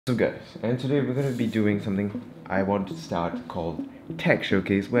So guys, and today we're going to be doing something I want to start called Tech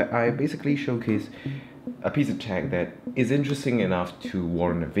Showcase, where I basically showcase a piece of tech that is interesting enough to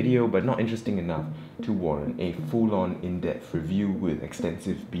warrant a video, but not interesting enough to warrant a full-on in-depth review with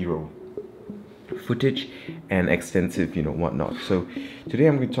extensive B-roll footage and extensive, whatnot. So today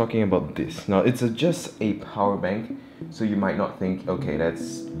I'm going to be talking about this. Now it's just a power bank, so you might not think, okay,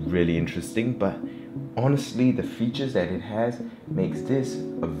 that's really interesting, but honestly, the features that it has makes this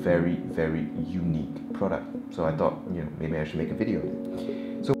a very, very unique product. So I thought, maybe I should make a video of it.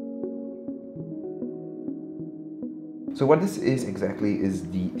 So what this is exactly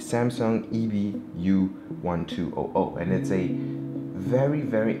is the Samsung U1200, and it's a very,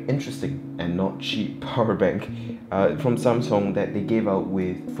 very interesting and not cheap power bank from Samsung that they gave out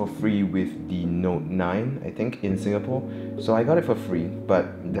for free with the Note 9, I think, in Singapore. So I got it for free,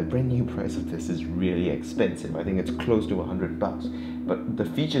 but the brand new price of this is really expensive. I think it's close to $100, but the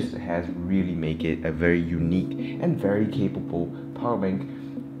features it has really make it a very unique and very capable power bank,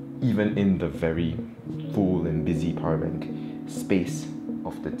 even in the very full and busy power bank space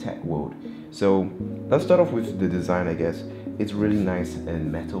of the tech world. So let's start off with the design, I guess. It's really nice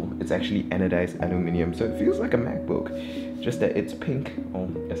and metal. It's actually anodized aluminum, so it feels like a MacBook, just that it's pink, or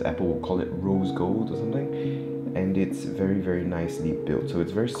as Apple will call it, rose gold or something, and it's very, very nicely built. So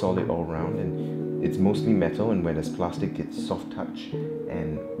it's very solid all around, and it's mostly metal, and when there's plastic, it's soft touch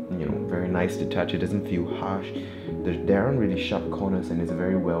and very nice to touch. It doesn't feel harsh. There aren't really sharp corners, and it's a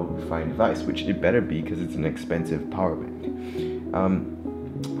very well refined device, which it better be because it's an expensive power bank.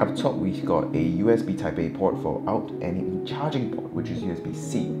 Up top we got a USB Type A port for out and a charging port, which is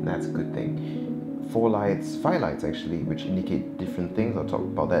USB-C. That's a good thing. 5 lights actually, which indicate different things. I'll talk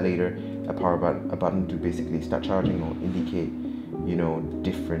about that later. A button to basically start charging or indicate,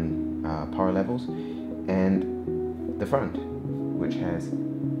 different power levels, and the front, which has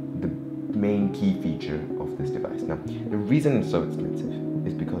the main key feature of this device. Now, the reason it's so expensive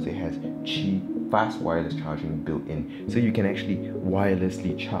is because it has cheap, fast wireless charging built in, so you can actually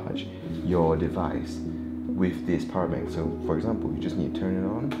wirelessly charge your device with this power bank. So for example, you just need to turn it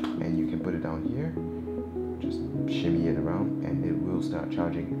on and you can put it down here, just shimmy it around, and it will start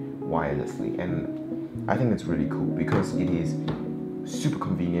charging wirelessly. And I think it's really cool because it is super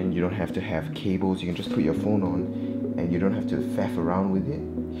convenient. You don't have to have cables. You can just put your phone on and you don't have to faff around with it.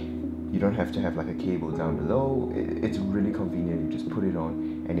 You don't have to have like a cable down below. It's really convenient. You just put it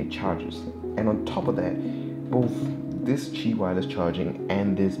on and it charges. And on top of that, both this Qi wireless charging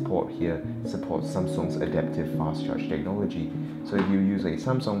and this port here supports Samsung's adaptive fast charge technology. So if you use a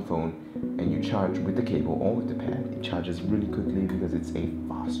Samsung phone and you charge with the cable or with the pad, it charges really quickly because it's a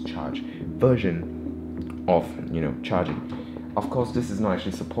fast charge version of charging. Of course, this is not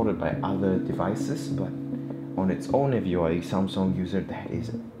actually supported by other devices, but on its own, if you are a Samsung user, that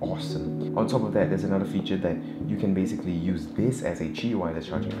is awesome. On top of that, there's another feature that you can basically use this as a Qi wireless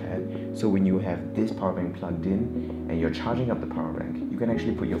charging pad. So when you have this power bank plugged in and you're charging up the power bank, you can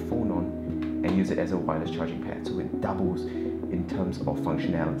actually put your phone on and use it as a wireless charging pad. So it doubles in terms of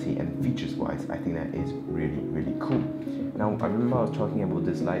functionality and features wise. I think that is really, really cool. Now, I remember I was talking about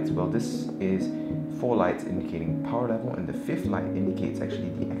these lights. Well, this is 4 lights indicating power level, and the 5th light indicates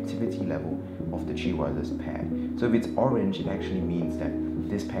actually the activity level of the Qi wireless pad. So if it's orange, it actually means that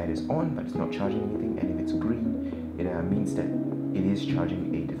this pad is on, but it's not charging anything, and if it's green, it means that it is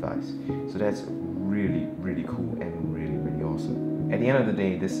charging a device. So that's really, really cool and really, really awesome. At the end of the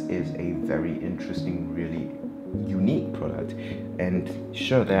day, this is a very interesting, really unique product, and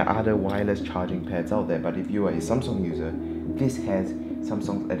sure, there are other wireless charging pads out there, but if you are a Samsung user, this has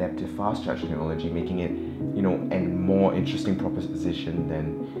Samsung's adaptive fast charge technology, making it a more interesting proposition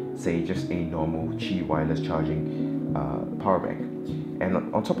than say just a normal Qi wireless charging power bank. And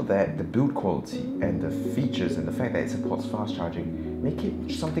on top of that, the build quality and the features and the fact that it supports fast charging make it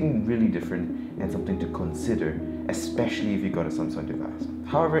something really different and something to consider, especially if you got a Samsung device.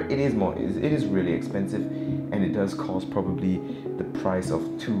 However, it is really expensive, and it does cost probably the price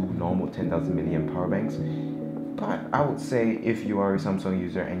of 2 normal 10,000 milliamp power banks. But I would say if you are a Samsung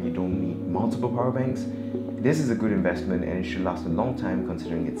user and you don't need multiple power banks, this is a good investment, and it should last a long time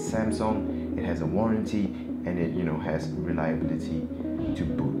considering it's Samsung, it has a warranty, and it has reliability to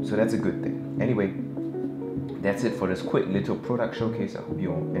boot. So that's a good thing. Anyway, that's it for this quick little product showcase. I hope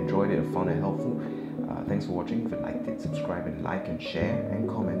you all enjoyed it and found it helpful. Thanks for watching. If you liked it, subscribe and like and share and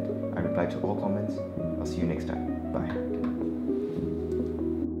comment. I reply to all comments. I'll see you next time. Bye.